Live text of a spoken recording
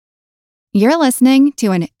You're listening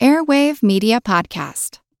to an Airwave Media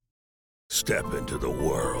Podcast. Step into the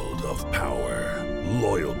world of power,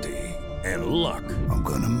 loyalty, and luck. I'm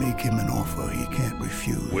gonna make him an offer he can't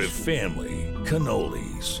refuse. With family,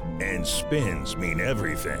 cannolis, and spins mean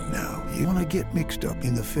everything. Now, you wanna get mixed up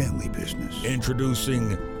in the family business.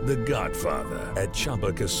 Introducing The Godfather at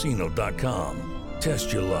ChumbaCasino.com.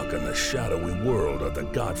 Test your luck in the shadowy world of The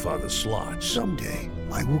Godfather slot. Someday,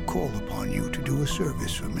 I will call upon you to do a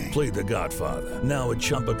service for me. Play The Godfather now at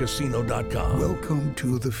ChumbaCasino.com. Welcome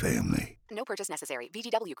to the family. No purchase necessary.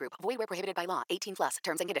 VGW Group. Void where prohibited by law. 18 plus.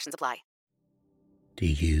 Terms and conditions apply. Do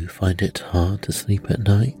you find it hard to sleep at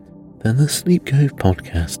night? Then the Sleep Gogh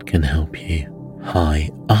podcast can help you.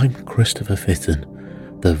 Hi, I'm Christopher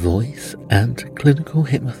Fitton, the voice and clinical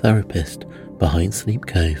hypnotherapist behind Sleep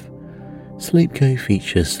Gogh. Sleep Gogh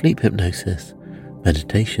features sleep hypnosis,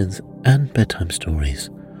 meditations, and bedtime stories,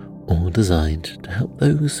 all designed to help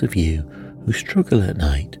those of you who struggle at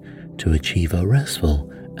night to achieve a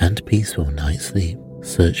restful and peaceful night's sleep.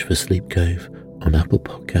 Search for Sleep Gogh on Apple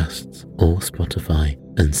Podcasts or Spotify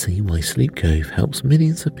and see why Sleep Gogh helps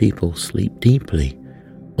millions of people sleep deeply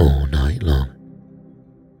all night long.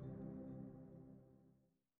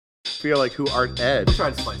 Feel like who art Ed? We'll try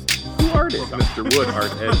to spice it. Who art it? Mr. Wood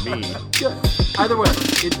art Ed me. Good. Either way,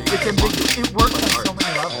 it's ambiguous. It works on so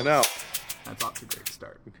many levels. I know. That's off to a great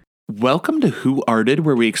start. Welcome to Who Arted,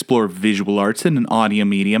 where we explore visual arts in an audio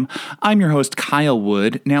medium. I'm your host, Kyle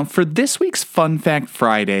Wood. Now, for this week's Fun Fact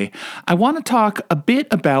Friday, I want to talk a bit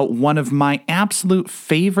about one of my absolute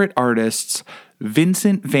favorite artists,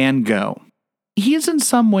 Vincent van Gogh. He is in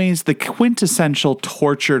some ways the quintessential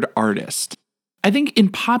tortured artist. I think in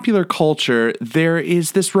popular culture, there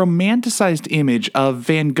is this romanticized image of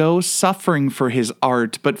Van Gogh suffering for his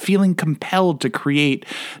art, but feeling compelled to create,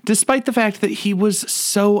 despite the fact that he was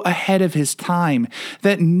so ahead of his time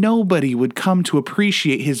that nobody would come to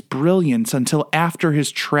appreciate his brilliance until after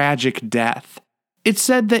his tragic death. It's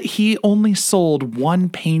said that he only sold one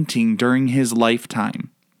painting during his lifetime.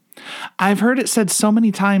 I've heard it said so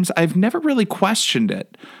many times, I've never really questioned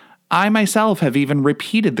it. I myself have even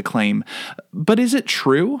repeated the claim, but is it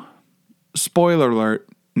true? Spoiler alert,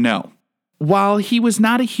 no. While he was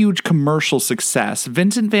not a huge commercial success,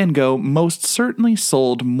 Vincent van Gogh most certainly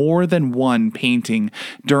sold more than one painting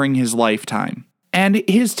during his lifetime. And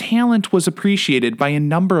his talent was appreciated by a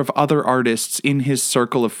number of other artists in his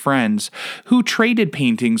circle of friends who traded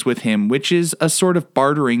paintings with him, which is a sort of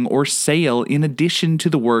bartering or sale in addition to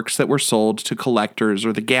the works that were sold to collectors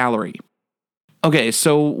or the gallery. Okay,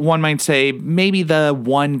 so one might say maybe the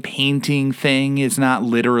one painting thing is not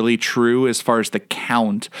literally true as far as the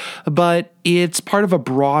count, but it's part of a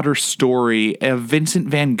broader story of Vincent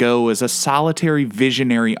van Gogh as a solitary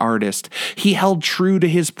visionary artist. He held true to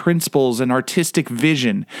his principles and artistic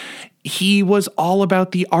vision. He was all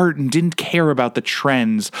about the art and didn't care about the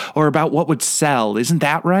trends or about what would sell. Isn't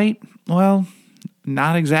that right? Well,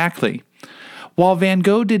 not exactly. While Van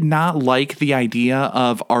Gogh did not like the idea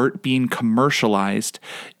of art being commercialized,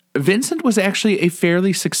 Vincent was actually a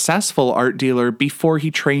fairly successful art dealer before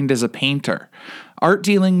he trained as a painter. Art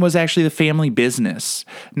dealing was actually the family business.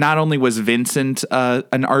 Not only was Vincent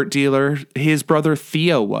an art dealer, his brother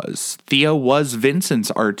Theo was. Theo was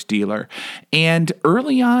Vincent's art dealer. And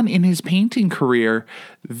early on in his painting career,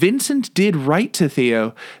 Vincent did write to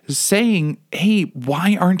Theo saying, hey,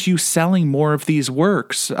 why aren't you selling more of these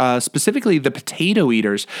works? Specifically the Potato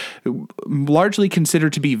Eaters, largely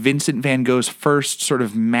considered to be Vincent van Gogh's first sort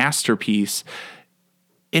of masterpiece.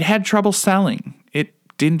 It had trouble selling. It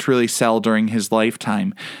didn't really sell during his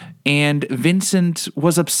lifetime. And Vincent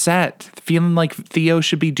was upset, feeling like Theo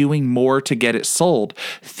should be doing more to get it sold.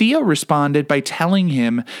 Theo responded by telling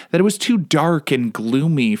him that it was too dark and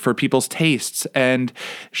gloomy for people's tastes. And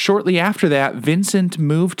shortly after that, Vincent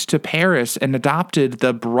moved to Paris and adopted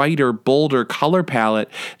the brighter, bolder color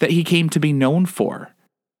palette that he came to be known for.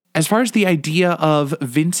 As far as the idea of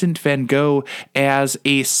Vincent van Gogh as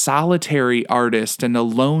a solitary artist and a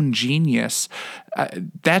lone genius,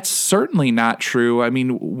 that's certainly not true. I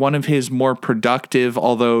mean, one of his more productive,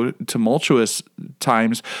 although tumultuous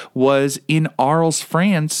times was in Arles,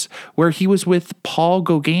 France, where he was with Paul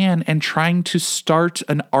Gauguin and trying to start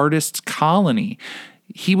an artist's colony.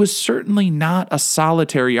 He was certainly not a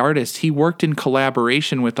solitary artist. He worked in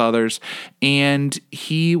collaboration with others, and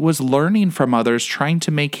he was learning from others, trying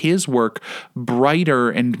to make his work brighter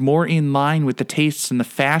and more in line with the tastes and the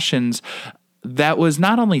fashions that was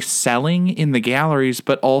not only selling in the galleries,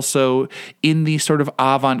 but also in the sort of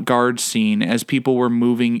avant-garde scene as people were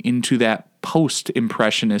moving into that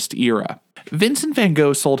post-impressionist era. Vincent van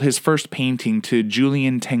Gogh sold his first painting to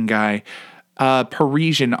Julien Tanguy a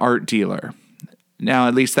Parisian art dealer. Now,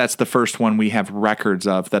 at least that's the first one we have records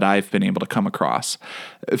of that I've been able to come across.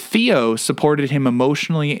 Theo supported him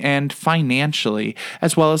emotionally and financially,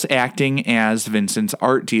 as well as acting as Vincent's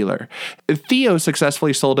art dealer. Theo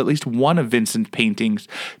successfully sold at least one of Vincent's paintings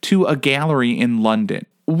to a gallery in London.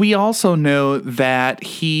 We also know that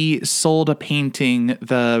he sold a painting,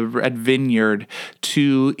 The Red Vineyard,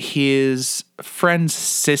 to his friend's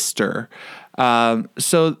sister.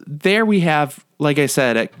 So there we have, like I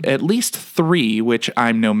said, at least 3, which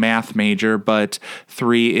I'm no math major, but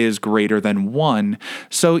 3 is greater than 1.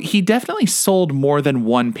 So he definitely sold more than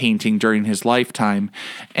one painting during his lifetime.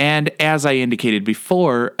 And as I indicated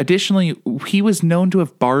before, additionally, he was known to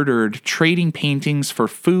have bartered, trading paintings for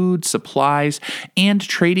food, supplies, and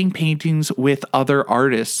trading paintings with other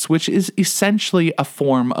artists, which is essentially a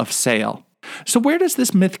form of sale. So where does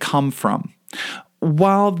this myth come from?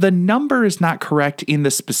 While the number is not correct in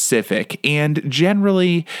the specific, and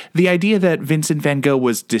generally the idea that Vincent van Gogh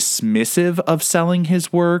was dismissive of selling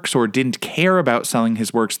his works or didn't care about selling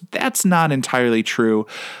his works, that's not entirely true,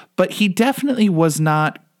 but he definitely was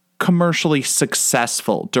not commercially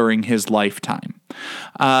successful during his lifetime.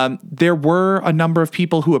 There were a number of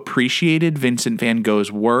people who appreciated Vincent van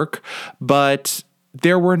Gogh's work, but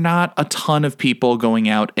there were not a ton of people going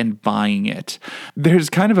out and buying it. There's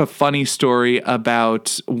kind of a funny story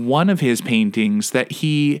about one of his paintings that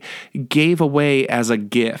he gave away as a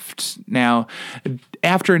gift. Now,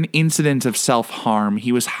 after an incident of self-harm,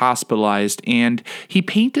 he was hospitalized and he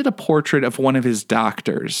painted a portrait of one of his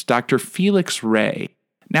doctors, Dr. Felix Ray.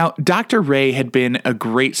 Now, Dr. Ray had been a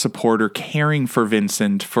great supporter, caring for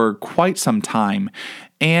Vincent for quite some time.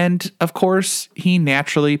 And, of course, he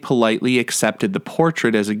naturally, politely accepted the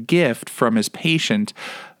portrait as a gift from his patient,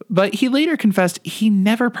 but he later confessed he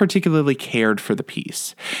never particularly cared for the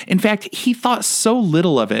piece. In fact, he thought so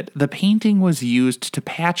little of it, the painting was used to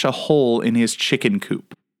patch a hole in his chicken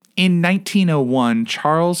coop. In 1901,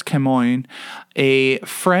 Charles Camoin, a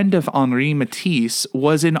friend of Henri Matisse,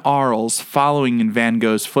 was in Arles following in Van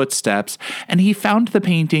Gogh's footsteps, and he found the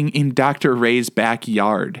painting in Dr. Ray's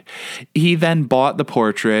backyard. He then bought the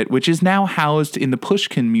portrait, which is now housed in the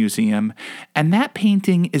Pushkin Museum, and that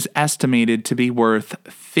painting is estimated to be worth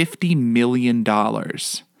 $50 million.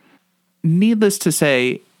 Needless to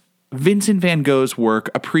say, Vincent van Gogh's work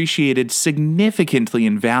appreciated significantly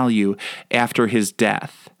in value after his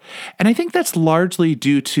death. And I think that's largely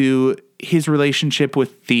due to his relationship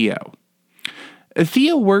with Theo.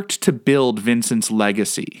 Theo worked to build Vincent's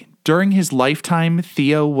legacy. During his lifetime,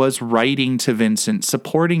 Theo was writing to Vincent,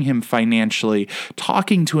 supporting him financially,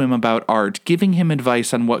 talking to him about art, giving him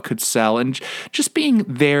advice on what could sell, and just being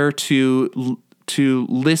there to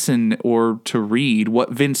listen or to read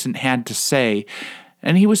what Vincent had to say.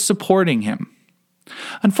 And he was supporting him.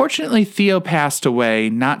 Unfortunately, Theo passed away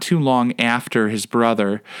not too long after his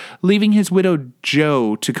brother, leaving his widow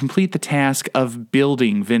Jo to complete the task of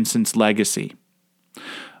building Vincent's legacy.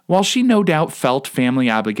 While she no doubt felt family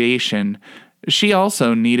obligation, she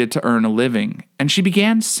also needed to earn a living, and she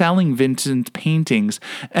began selling Vincent's paintings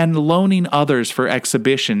and loaning others for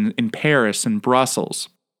exhibition in Paris and Brussels.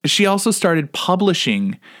 She also started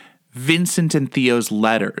publishing Vincent and Theo's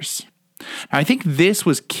letters. Now, I think this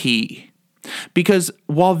was key. Because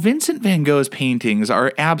while Vincent van Gogh's paintings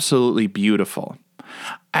are absolutely beautiful,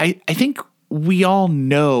 I think we all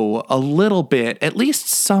know a little bit, at least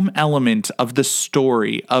some element of the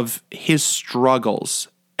story of his struggles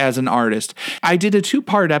as an artist. I did a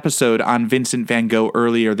 2-part episode on Vincent van Gogh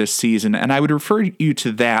earlier this season, and I would refer you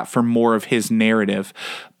to that for more of his narrative.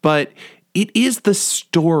 But it is the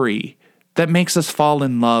story that makes us fall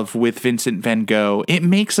in love with Vincent van Gogh. It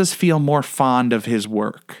makes us feel more fond of his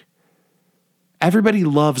work. Everybody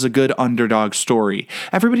loves a good underdog story.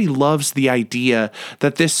 Everybody loves the idea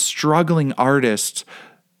that this struggling artist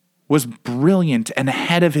was brilliant and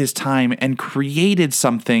ahead of his time and created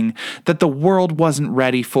something that the world wasn't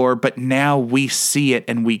ready for, but now we see it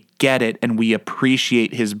and we get it and we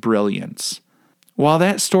appreciate his brilliance. While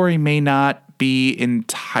that story may not be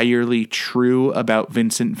entirely true about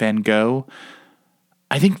Vincent van Gogh,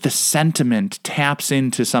 I think the sentiment taps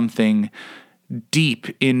into something deep,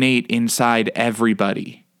 innate inside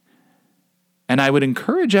everybody. And I would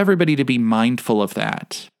encourage everybody to be mindful of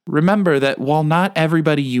that. Remember that while not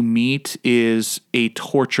everybody you meet is a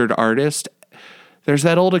tortured artist, there's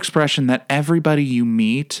that old expression that everybody you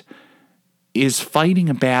meet is fighting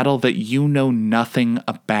a battle that you know nothing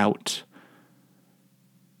about.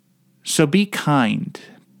 So be kind,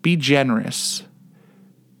 be generous,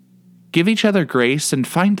 give each other grace, and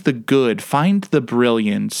find the good, find the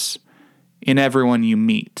brilliance in everyone you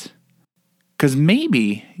meet. Because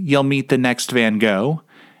maybe you'll meet the next Van Gogh,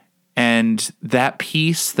 and that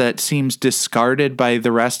piece that seems discarded by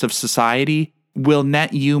the rest of society will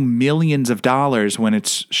net you millions of dollars when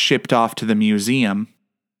it's shipped off to the museum.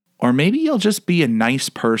 Or maybe you'll just be a nice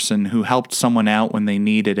person who helped someone out when they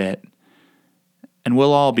needed it. And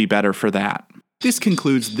we'll all be better for that. This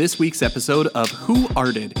concludes this week's episode of Who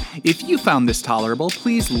Arted. If you found this tolerable,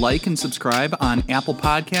 please like and subscribe on Apple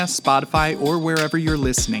Podcasts, Spotify, or wherever you're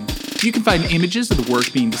listening. You can find images of the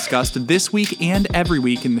work being discussed this week and every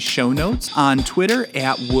week in the show notes, on Twitter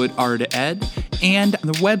 @WoodArtEd, and on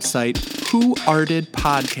the website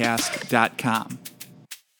whoartedpodcast.com.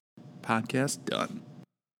 Podcast done.